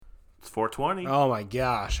420. Oh my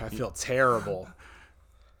gosh, I feel terrible.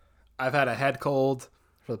 I've had a head cold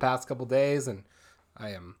for the past couple days, and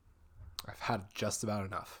I've had just about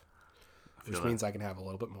enough, which means I can have a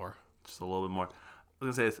little bit more. Just a little bit more. I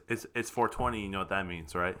was gonna say it's 420. You know what that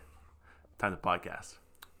means, right? Time to podcast.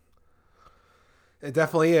 It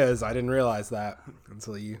definitely is. I didn't realize that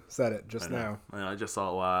until you said it just now. I just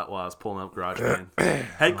saw it while I was pulling up GarageBand.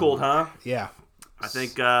 Head cold, huh? Yeah. I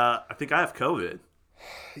think I have COVID.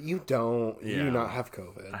 You don't. Yeah. You do not have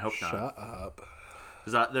COVID. I hope not. Shut up.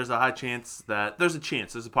 There's a high chance that there's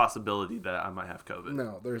a possibility that I might have COVID.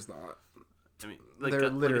 No, there's not. I mean, There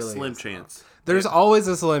like literally a slim is chance. There's always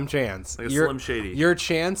a slim chance. Like a Slim Shady. Your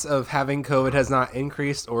chance of having COVID has not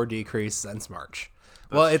increased or decreased since March.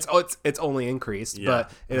 Well, it's only increased,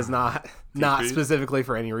 but it is not specifically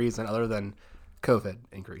for any reason other than COVID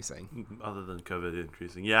increasing. Other than COVID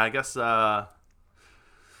increasing. Yeah, I guess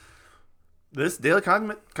this daily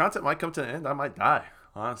content might come to an end. I might die,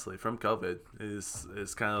 honestly, from COVID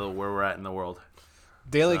is kind of where we're at in the world.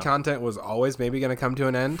 Daily content was always maybe going to come to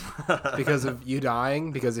an end because of you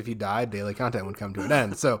dying, because if you died, daily content would come to an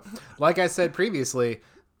end. So, like I said previously,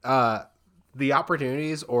 the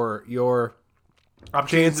opportunities or your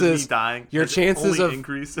chances of me dying, your chances of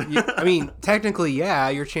increase. I mean, technically, yeah,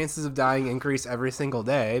 your chances of dying increase every single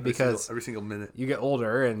day because every single minute you get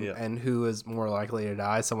older, and who is more likely to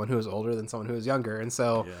die? Someone who is older than someone who is younger, and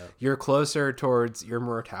so you're closer towards your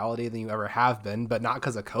mortality than you ever have been, but not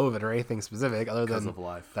because of COVID or anything specific, other than of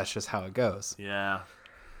life. That's just how it goes. Yeah.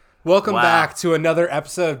 Welcome back to another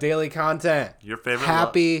episode of Daily Content. Your favorite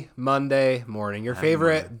Happy Monday morning. Your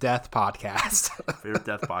favorite death podcast. Favorite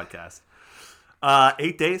death podcast.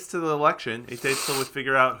 8 days to the election. 8 days till we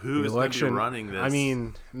figure out who is going to be running this. I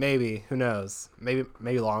mean, maybe. Who knows? Maybe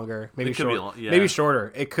longer. Maybe shorter. Yeah. Maybe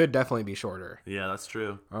shorter. It could definitely be shorter. Yeah, that's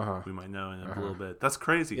true. We might know in a little bit. That's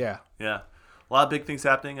crazy. Yeah. Yeah. A lot of big things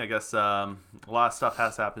happening. I guess a lot of stuff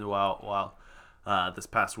has happened while this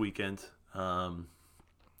past weekend.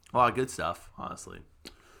 A lot of good stuff, honestly.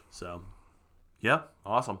 So, yeah,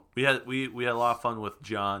 awesome. We had a lot of fun with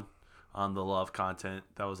John on the love content.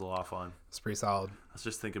 That was a lot of fun. It's pretty solid. I was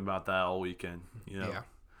just thinking about that all weekend. Yeah.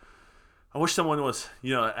 I wish someone was,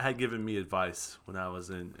 had given me advice when I was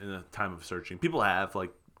in a time of searching. People have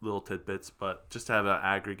like little tidbits, but just to have an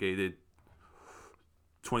aggregated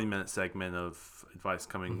 20-minute segment of advice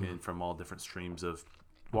coming in from all different streams of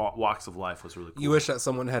walks of life was really cool. You wish that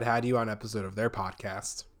someone had you on an episode of their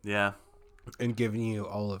podcast. Yeah. And given you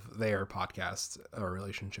all of their podcast or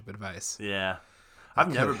relationship advice. Yeah.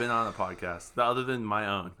 I've never been on a podcast other than my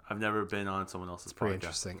own. I've never been on someone else's podcast. Pretty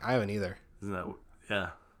interesting. I haven't either. Isn't that? Yeah.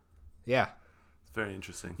 Yeah. It's very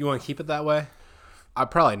interesting. You want to keep it that way?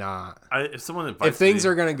 Probably not. If someone invites if things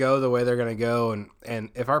are going to go the way they're going to go, and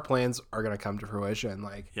if our plans are going to come to fruition,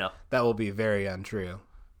 that will be very untrue.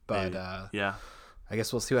 But yeah, I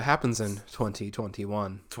guess we'll see what happens in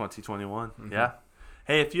 2021. 2021. Mm-hmm. Yeah.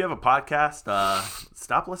 Hey, if you have a podcast,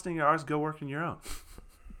 stop listening to ours. Go work in your own.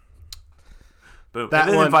 Boom.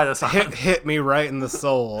 That one invite us on. hit me right in the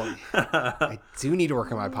soul. I do need to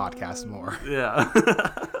work on my podcast more. Yeah.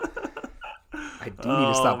 I do need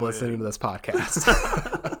to stop listening to this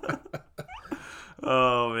podcast.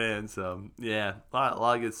 Oh man, so yeah, a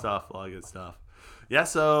lot of good stuff. Yeah,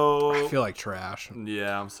 so I feel like trash.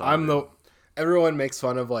 Yeah, I'm sorry. Everyone makes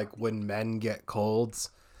fun of like when men get colds.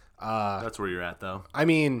 That's where you're at, though. I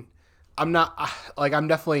mean, I'm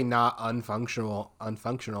definitely not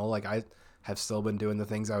unfunctional. Like I have still been doing the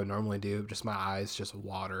things I would normally do. Just my eyes just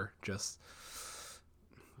water, just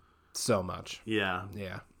so much. Yeah.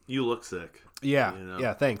 Yeah. You look sick. Yeah.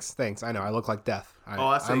 Yeah. Thanks. I know I look like death. I'm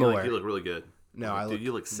aware. You look really good. No,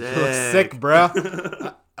 you look sick. You look sick, bro.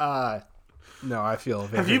 No, I feel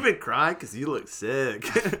very... Have you been crying? Because you look sick.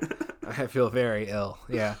 I feel very ill.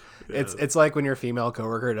 Yeah. It's like when your female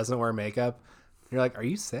coworker doesn't wear makeup. You're like, are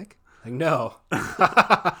you sick? Like, no.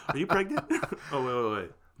 Are you pregnant? Oh,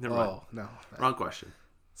 wait. Never mind. Oh, no. Wrong question.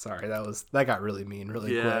 Sorry, that got really mean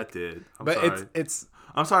really quick. Yeah, it did. Sorry.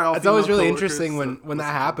 I'm sorry. It's always really interesting when that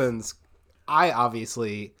happens. I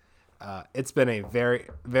obviously... it's been a very,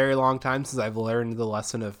 very long time since I've learned the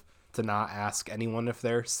lesson of to not ask anyone if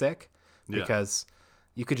they're sick because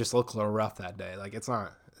you could just look a little rough that day. Like that's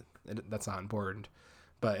not important.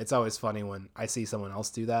 But it's always funny when I see someone else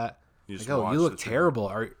do that. You look terrible.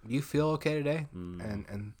 Do you feel okay today?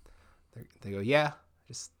 And they go, yeah,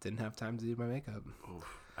 just didn't have time to do my makeup.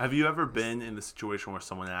 Oof. Have you ever been in the situation where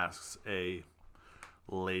someone asks a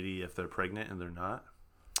lady if they're pregnant and they're not?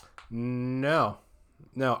 No,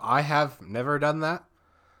 I have never done that.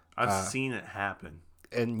 I've seen it happen.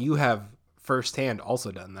 And you have firsthand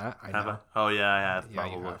also done that. I know. Oh, yeah, I have. Yeah,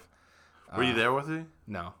 probably. you have. Were you there with me?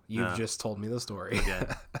 No, you've just told me the story.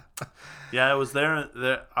 Yeah. Yeah, I was there.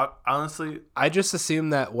 Honestly, I just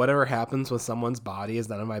assume that whatever happens with someone's body is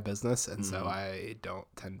none of my business, and so I don't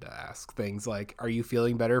tend to ask things like, "Are you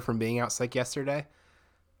feeling better from being out sick yesterday?"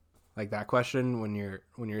 Like that question when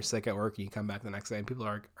you're sick at work and you come back the next day and people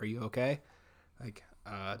are like, "Are you okay?" Like,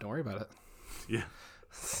 don't worry about it. Yeah.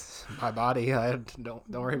 My body. Don't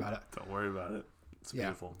worry about it. Don't worry about it. It's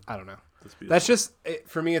beautiful. I don't know. It's beautiful. That's just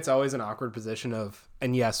for me. It's always an awkward position of,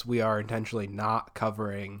 and yes, we are intentionally not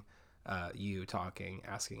covering you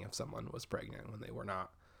asking if someone was pregnant when they were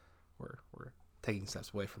not. We're taking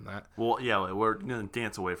steps away from that. Well, yeah, we're gonna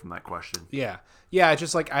dance away from that question. Yeah. It's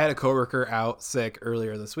just like I had a coworker out sick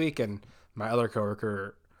earlier this week, and my other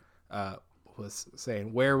coworker was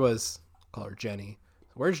saying, call her Jenny.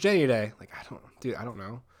 Where's Jenny today? Like, I don't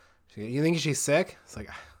know. You think she's sick? It's like,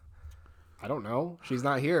 I don't know. She's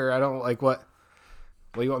not here. I don't like what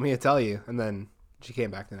do you want me to tell you? And then she came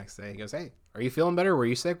back the next day and goes, "Hey, are you feeling better? Were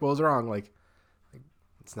you sick? What was wrong?" Like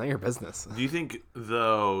it's not your business. Do you think,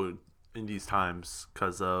 though, in these times,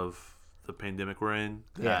 because of the pandemic we're in,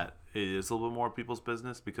 that it is a little bit more people's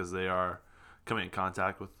business because they are coming in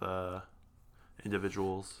contact with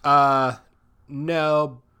individuals?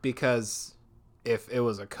 No, because if it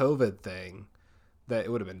was a COVID thing, that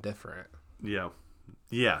it would have been different. Yeah.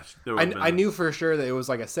 Yeah. I knew for sure that it was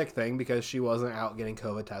like a sick thing because she wasn't out getting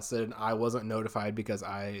COVID tested, and I wasn't notified because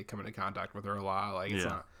I come into contact with her a lot. Like it's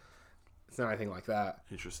not anything like that.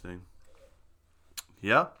 Interesting.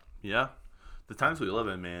 Yeah. Yeah. The times we live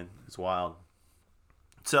in, man, it's wild.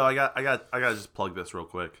 So I got to just plug this real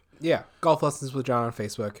quick. Yeah, Golf Lessons with John on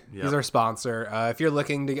Facebook. Yep. He's our sponsor. If you're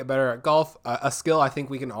looking to get better at golf, a skill I think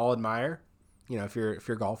we can all admire. You know, if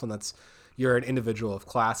you're golfing, you're an individual of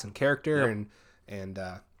class and character, and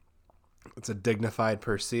it's a dignified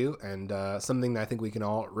pursuit and something that I think we can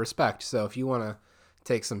all respect. So if you want to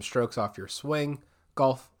take some strokes off your swing,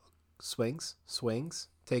 golf swings,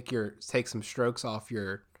 take some strokes off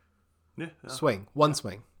your swing. One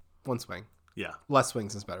swing. Yeah. Less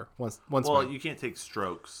swings is better. One Well, swing. you can't take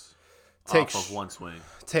strokes off of one swing.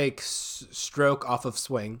 Take stroke off of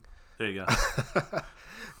swing. There you go.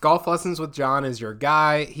 Golf Lessons with John is your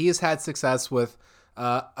guy. He has had success with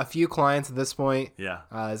a few clients at this point. Yeah.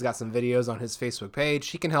 He's got some videos on his Facebook page.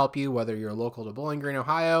 He can help you whether you're local to Bowling Green,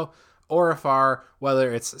 Ohio, or afar,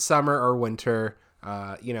 whether it's summer or winter.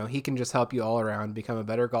 He can just help you all around become a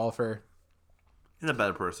better golfer. And a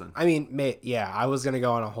better person. I mean, I was going to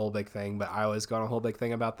go on a whole big thing, but I always go on a whole big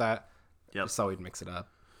thing about that. Yep. Just thought we'd mix it up.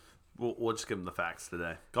 We'll just give him the facts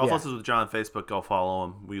today. Golf Lessons with John on Facebook. Go follow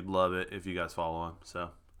him. We'd love it if you guys follow him. So,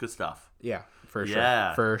 good stuff. Yeah, for sure.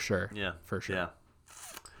 Yeah. For sure. Yeah. For sure. Yeah.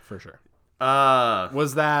 For sure.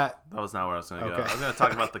 Was that was not where I was going to go. Okay. I was going to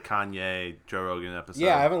talk about the Kanye Joe Rogan episode.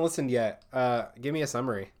 Yeah, I haven't listened yet. Give me a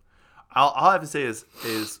summary. All I have to say is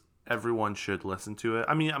everyone should listen to it.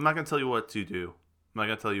 I mean, I'm not going to tell you what to do. I'm not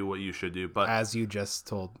going to tell you what you should do, but as you just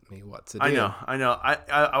told me what to do. I know.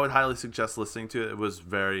 I would highly suggest listening to it. It was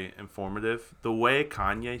very informative. The way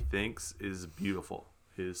Kanye thinks is beautiful.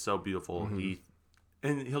 It is so beautiful.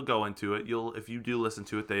 Mm-hmm. He'll go into it. If you do listen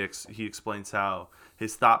to it, he explains how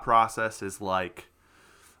his thought process is like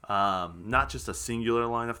not just a singular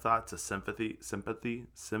line of thought. It's a symphony.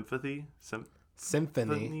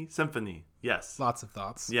 Yes. Lots of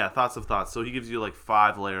thoughts. Yeah, thoughts of thoughts. So he gives you like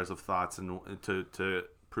 5 layers of thoughts and to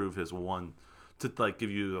prove his one, to like give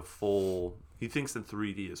you a full. He thinks in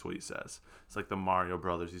 3D is what he says. It's like the Mario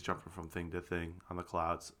Brothers. He's jumping from thing to thing on the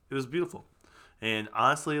clouds. It was beautiful, and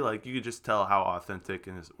honestly, like you could just tell how authentic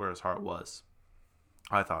and where his heart was.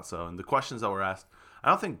 I thought so, and the questions that were asked. I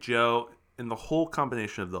don't think Joe, in the whole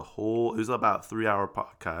combination of it was about a 3-hour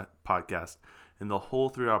podcast. In the whole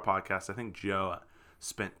 3-hour podcast, I think Joe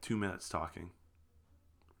spent 2 minutes talking.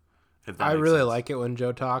 I really like it when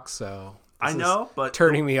Joe talks, so I know, but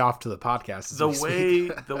turning me off to the podcast.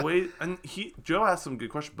 The way, and Joe asked some good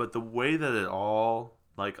questions, but the way that it all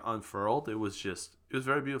like unfurled, it was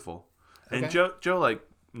very beautiful. And Okay. Joe like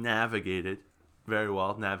navigated very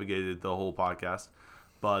well, navigated the whole podcast.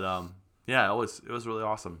 But it was really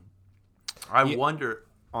awesome. I really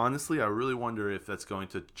wonder if that's going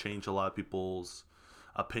to change a lot of people's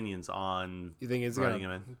opinions on. You think it's going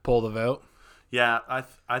going to pull the vote? Yeah,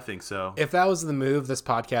 I think so. If that was the move, this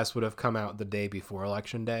podcast would have come out the day before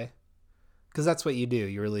Election Day. Because that's what you do.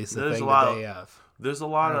 You release the thing the day of. There's a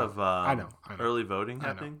lot of I know. early voting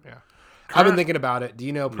happening. Yeah. I've been thinking about it. Do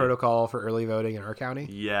you know protocol for early voting in our county?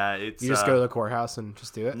 Yeah, it's you just go to the courthouse and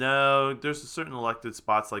just do it? No, there's certain elected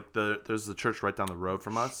spots like there's the church right down the road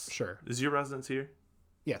from us. Sure. Is your residence here?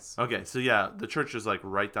 Yes. Okay, so yeah, the church is like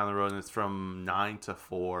right down the road, and it's from 9 to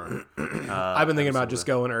 4. I've been thinking about just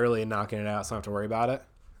going early and knocking it out so I don't have to worry about it.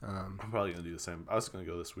 I'm probably going to do the same. I was going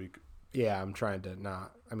to go this week. Yeah, I'm trying to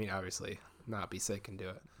obviously not be sick and do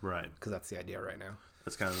it. Right. Because that's the idea right now.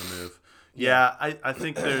 That's kind of the move. Yeah, I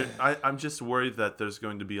think I'm just worried that there's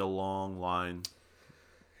going to be a long line.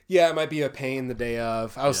 Yeah, it might be a pain the day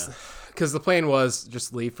of. Because the plan was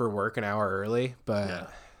just leave for work an hour early,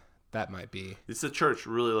 but that might be. It's a church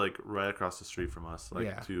really like right across the street from us,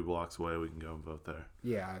 like 2 blocks away. We can go and vote there.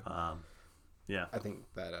 Yeah. Yeah. I think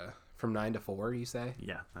that from 9 to 4, you say?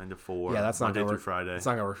 Yeah, 9 to 4. Yeah, that's not Monday gonna through work. Friday. It's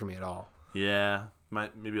not gonna work for me at all. Yeah,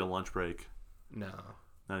 maybe a lunch break. No.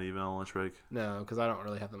 Not even a lunch break. No, because I don't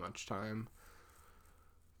really have that much time.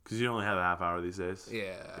 Because you only have a half hour these days.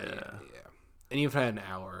 Yeah. And even if I had an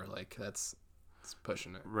hour, like it's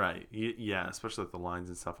pushing it. Right. Yeah, especially with the lines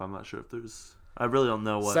and stuff. I'm not sure if there's. I really don't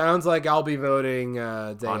know what. Sounds like I'll be voting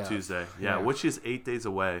on Tuesday. Yeah, which is 8 days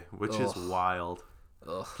away, which is wild.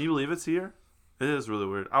 Ugh. Can you believe it's here? It is really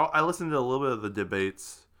weird. I listened to a little bit of the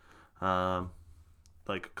debates,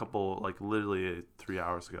 like a couple, like literally 3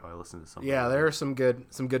 hours ago. I listened to something. Yeah, there are some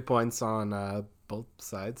good points on both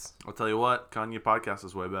sides. I'll tell you what, Kanye podcast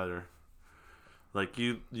is way better. Like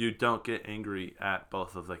you don't get angry at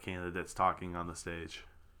both of the candidates talking on the stage.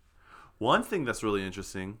 One thing that's really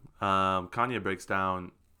interesting, Kanye breaks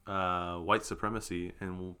down white supremacy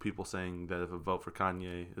and people saying that if a vote for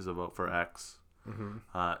Kanye is a vote for X,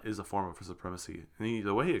 is a form of supremacy. And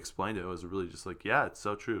the way he explained it was really just like, yeah, it's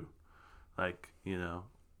so true. Like,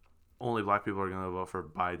 only black people are going to vote for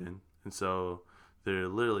Biden. And so they're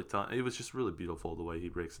literally telling, it was just really beautiful the way he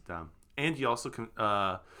breaks it down. And he also,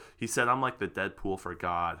 he said, I'm like the Deadpool for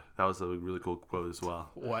God. That was a really cool quote as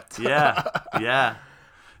well. What? Yeah. Yeah.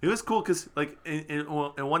 It was cool because, like, in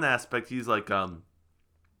one aspect, he's like, I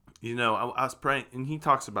was praying, and he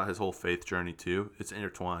talks about his whole faith journey too. It's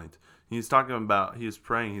intertwined. He's talking about, he was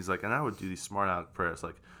praying, he's like, and I would do these smart out prayers,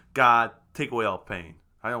 like, God, take away all pain.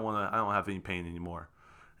 I don't have any pain anymore.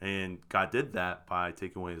 And God did that by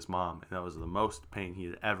taking away his mom, and that was the most pain he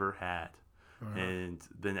had ever had. And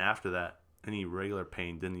then after that, any regular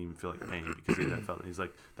pain didn't even feel like pain because he had felt it. He's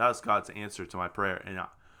like, that was God's answer to my prayer, and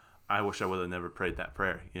I wish I would have never prayed that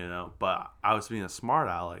prayer, But I was being a smart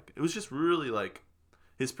aleck. It was just really like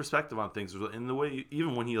his perspective on things, and the way,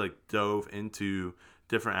 even when he like dove into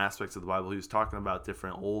different aspects of the Bible, he was talking about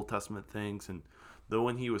different Old Testament things, and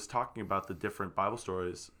when he was talking about the different Bible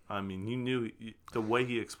stories, I mean, you knew the way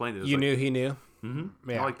he explained it. You knew he knew.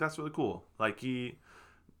 Mm-hmm. Yeah, like that's really cool. Like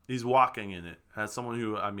he's walking in it as someone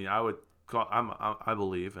who, I mean, I would call, I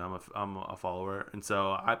believe, and I'm a follower, and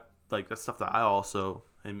so I like that's stuff that I also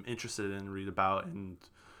am interested in, read about, and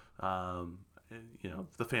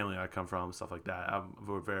the family I come from, stuff like that.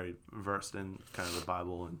 We're very versed in kind of the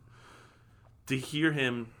Bible, and to hear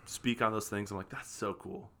him speak on those things, I'm like, that's so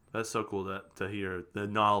cool. That's so cool to hear the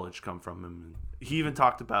knowledge come from him. And he even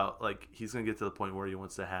talked about, like, he's going to get to the point where he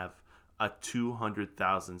wants to have a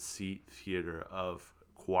 200,000 seat theater of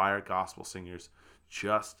choir gospel singers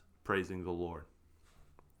just praising the Lord.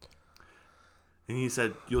 And he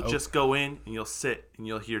said, you'll just go in and you'll sit and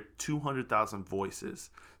you'll hear 200,000 voices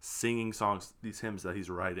singing songs, these hymns that he's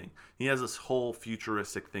writing. He has this whole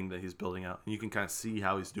futuristic thing that he's building out, and you can kind of see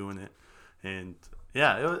how he's doing it. And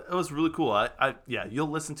yeah, it was really cool. You'll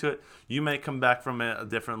listen to it. You may come back from it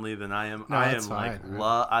differently than I am. No, I am that's fine.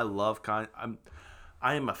 I love Kanye.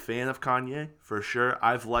 I am a fan of Kanye for sure.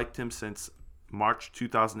 I've liked him since March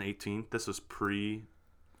 2018. This was pre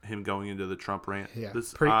him going into the Trump rant. Yeah,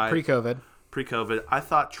 pre-COVID. Pre-COVID, I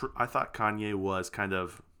thought Kanye was kind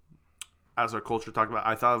of, as our culture talked about,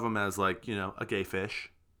 I thought of him as like, a gay fish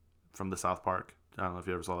from the South Park. I don't know if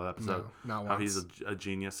you ever saw that episode. No, not once. How he's a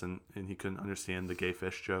genius and he couldn't understand the gay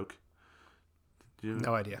fish joke.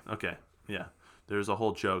 No idea. Okay, yeah. There's a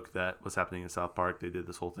whole joke that was happening in South Park. They did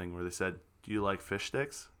this whole thing where they said, do you like fish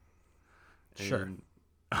sticks? And, sure.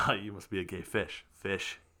 You must be a gay fish.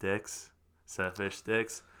 Fish dicks. Set of fish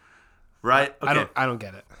sticks. Right? Okay. I don't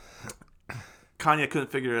get it. Kanye couldn't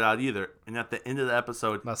figure it out either, and at the end of the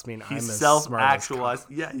episode, must mean he I'm self-actualized.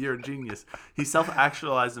 Yeah, you're a genius. He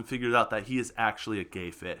self-actualized and figured out that he is actually a gay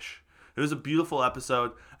fish. It was a beautiful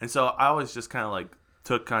episode, and so I always just kind of like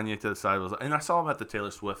took Kanye to the side, and I saw him at the Taylor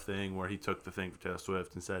Swift thing where he took the thing for Taylor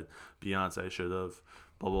Swift and said Beyonce should have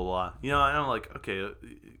blah blah blah. And I'm like, okay,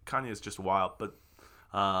 Kanye is just wild. But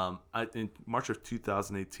in March of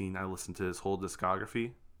 2018, I listened to his whole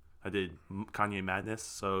discography. I did Kanye Madness,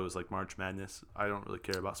 so it was like March Madness. I don't really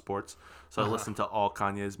care about sports, so I listened to all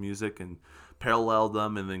Kanye's music and paralleled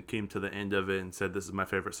them, and then came to the end of it and said, "This is my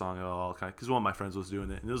favorite song of all time," because one of my friends was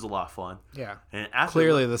doing it, and it was a lot of fun. Yeah. And after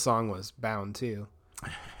Clearly, the song was Bound too.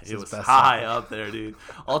 it was high up there, dude.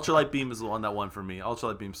 Ultralight Beam is the one that won for me.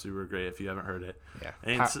 Ultralight Beam's super great if you haven't heard it. Yeah.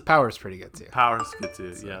 And Power's pretty good too. Power's good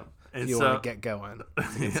too. Yeah. And If you want to get going,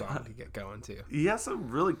 it's a good song to get going too. He has some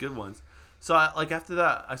really good ones. So after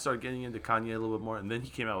that, I started getting into Kanye a little bit more, and then he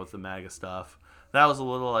came out with the MAGA stuff. That was a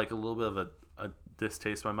little bit of a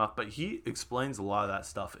distaste in my mouth, but he explains a lot of that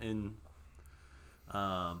stuff in.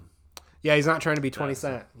 Yeah, he's not trying to be 20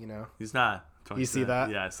 Cent, you know. He's not. 20 You see Cent. that?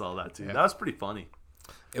 Yeah, I saw that too. Yeah. That was pretty funny.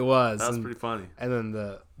 It was. That was pretty funny. And then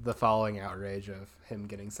the following outrage of him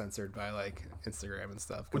getting censored by like Instagram and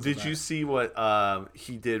stuff. Did you see what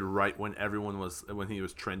he did right when when he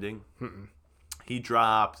was trending? Mm-mm. He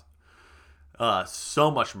dropped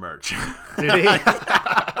so much merch. Did he?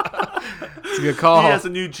 It's a good call. He has a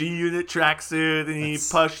new G Unit tracksuit, and he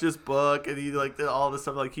pushed his book, and he did all this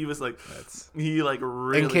stuff. Like he was like,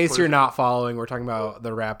 really. In case you're not following, we're talking about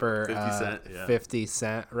the rapper 50 Cent. Yeah. 50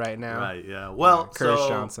 Cent right now. Right. Yeah. Well, Curtis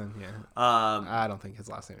Johnson. Yeah. I don't think his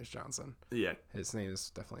last name is Johnson. Yeah. His name is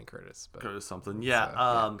definitely Curtis. But Curtis something.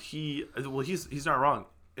 Yeah. He's not wrong.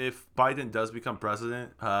 If Biden does become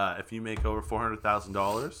president, if you make over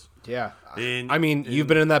 $400,000, yeah, you've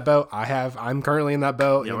been in that boat. I have. I'm currently in that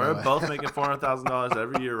boat. Yeah, we're both making $400,000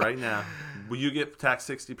 every year right now. Will you get taxed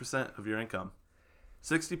 60% of your income?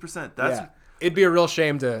 60%. That's It'd be a real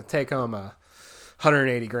shame to take home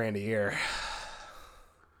 180 grand a year.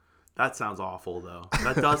 That sounds awful, though.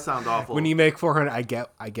 That does sound awful. When you make 400, I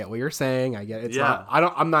get what you're saying. I get it's not.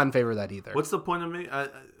 I'm not in favor of that either. What's the point of me?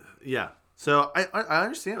 Yeah. So I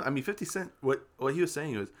understand. I mean, 50 Cent. What he was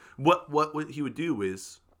saying was what he would do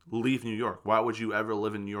is leave New York. Why would you ever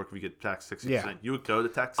live in New York if you get taxed 60%? Yeah. You would go to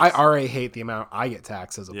Texas. I already hate the amount I get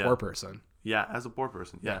taxed as a poor person. Yeah, as a poor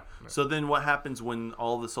person. Yeah. So then what happens when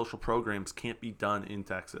all the social programs can't be done in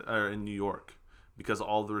Texas or in New York because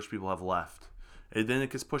all the rich people have left? And then it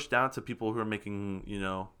gets pushed down to people who are making,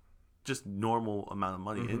 just normal amount of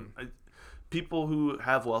money. Mm-hmm. And people who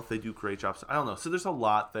have wealth, they do great jobs. I don't know. So there's a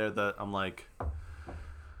lot there that I'm like,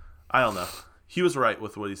 I don't know. He was right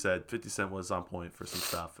with what he said. 50 Cent was on point for some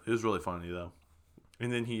stuff. It was really funny, though.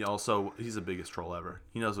 And then he's the biggest troll ever.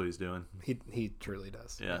 He knows what he's doing. He truly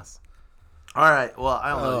does. Yeah. Yes. All right. Well, I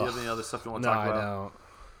don't know. Do you have any other stuff you want to talk about? No,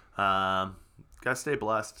 I don't. Guys, stay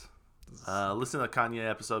blessed. Listen to the Kanye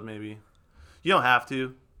episode, maybe. You don't have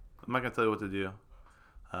to. I'm not going to tell you what to do.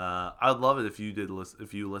 I'd love it if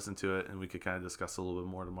you listened to it, and we could kind of discuss a little bit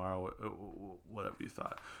more tomorrow, whatever you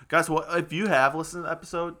thought. Guys, if you have listened to the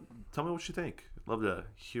episode, tell me what you think. I'd love to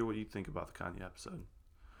hear what you think about the Kanye episode.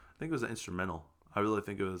 I think it was an instrumental. I really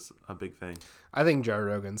think it was a big thing. I think Joe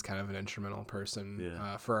Rogan's kind of an instrumental person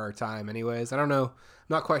for our time anyways. I don't know. I'm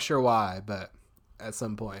not quite sure why, but at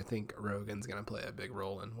some point I think Rogan's going to play a big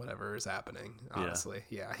role in whatever is happening, honestly.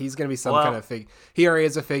 Yeah, he's going to be some kind of figure. He already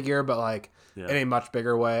is a figure, but like in a much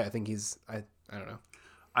bigger way. I think I don't know.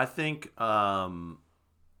 I think,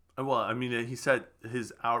 he said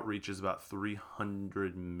his outreach is about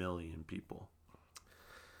 300 million people.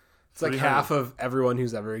 It's like half of everyone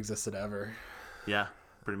who's ever existed ever. Yeah,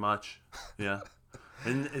 pretty much. Yeah.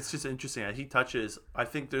 And it's just interesting. He touches, I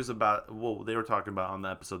think there's about, they were talking about on the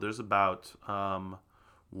episode, there's about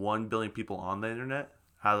 1 billion people on the internet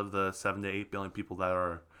out of the 7 to 8 billion people that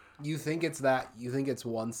are. You think it's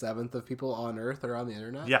 1/7 of people on Earth are on the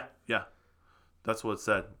internet? Yeah. That's what it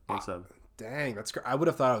said. 1/7. Dang, that's I would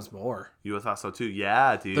have thought it was more. You would have thought so too.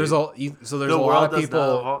 Yeah, dude. There's a lot of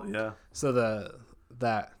people. So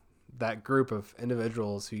that group of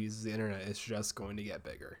individuals who uses the internet is just going to get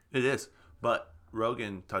bigger. It is, but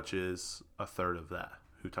Rogan touches a third of that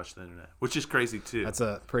who touch the internet, which is crazy too. That's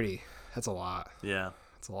a lot. Yeah.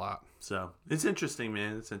 That's a lot. So it's interesting,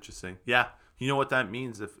 man. It's interesting. Yeah. You know what that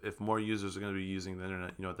means? If more users are going to be using the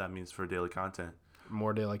internet, you know what that means for daily content?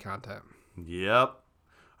 More daily content. Yep.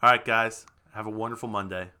 All right, guys. Have a wonderful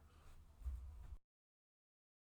Monday.